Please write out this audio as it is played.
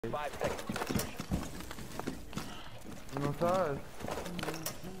5 seconds to insertion. Não tá.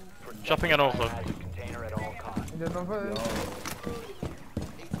 Shopping and also. Hazard container at all costs. Ainda não vai.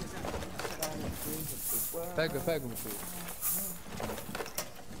 Pega, meu filho.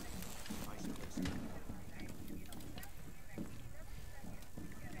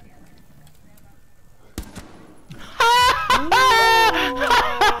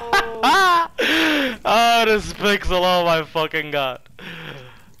 Oh, this pixel, oh my fucking god.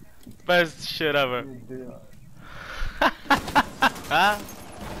 Best shit ever.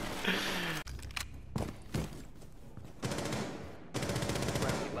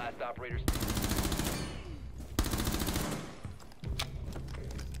 Last operators.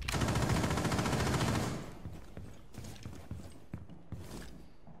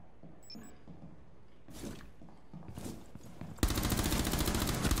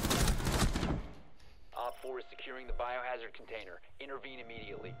 Op 4 is securing the biohazard container. Intervene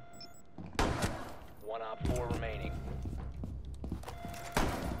immediately. One Op 4 remaining.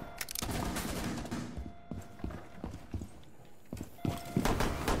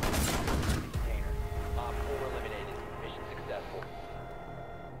 Container. Op 4 eliminated. Mission successful.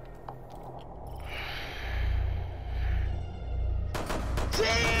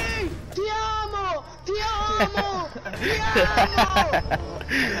 Sim! Ti amo! Ti amo! Ti amo!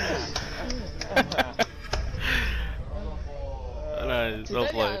 Nice, well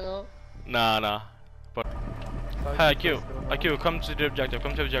played. Nah. But hey, IQ, come to the objective.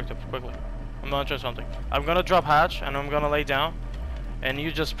 Come to the objective quickly. I'm gonna try something. I'm gonna drop hatch and I'm gonna lay down, and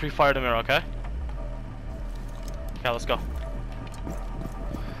you just pre-fire the mirror, okay? Okay, let's go.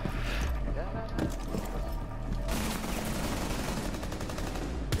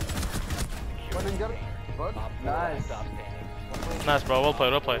 Nice. Nice, bro. Well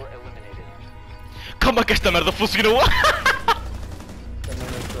played. Come back, esta merda funcionou.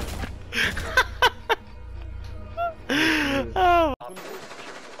 Oh.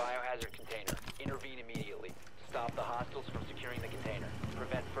 Securing the biohazard container. Intervene immediately. Stop the hostiles from securing the container.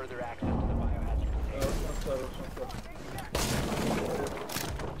 Prevent further access to the biohazard container.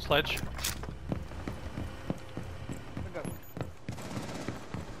 Sledge.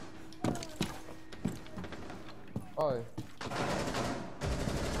 Oi.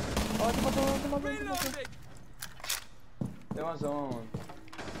 Ó, te matou. Tem uma zona.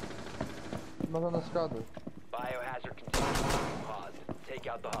 Matou na escada. Biohazard container. Pause. Take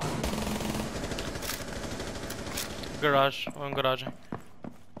out the hostage. Garage. Garagem.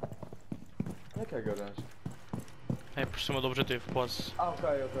 Onde é que é a garagem? É por cima do objetivo, quase. Ah,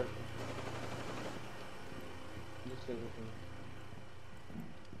 ok.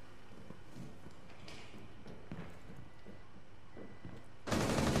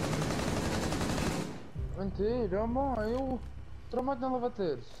 Mentira, mãe, eu tramado na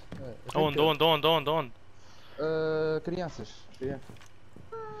lavateiros. Onde? Crianças.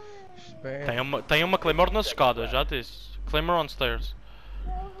 Tem uma Claymore nas escadas, já disse. Claymore on stairs.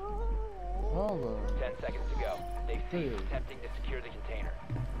 Olha. 10 seconds to go. They ceased attempting to secure the container.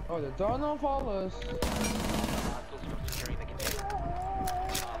 Olha, então não falas. Hostiles from securing the container.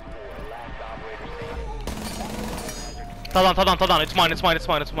 Op 4, last operator standing. Tá down. It's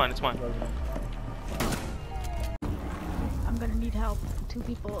mine. I'm gonna need help. 2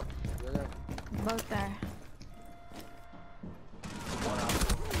 people. Both there.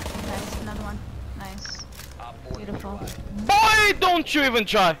 Nice, another one. Nice. Op 4 Beautiful. Boy, don't you even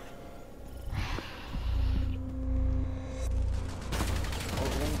try.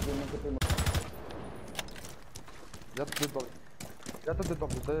 Já tô dentro do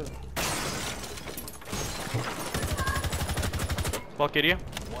puteiro. Valkyria.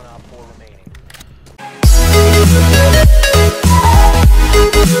 One Op 4 remaining.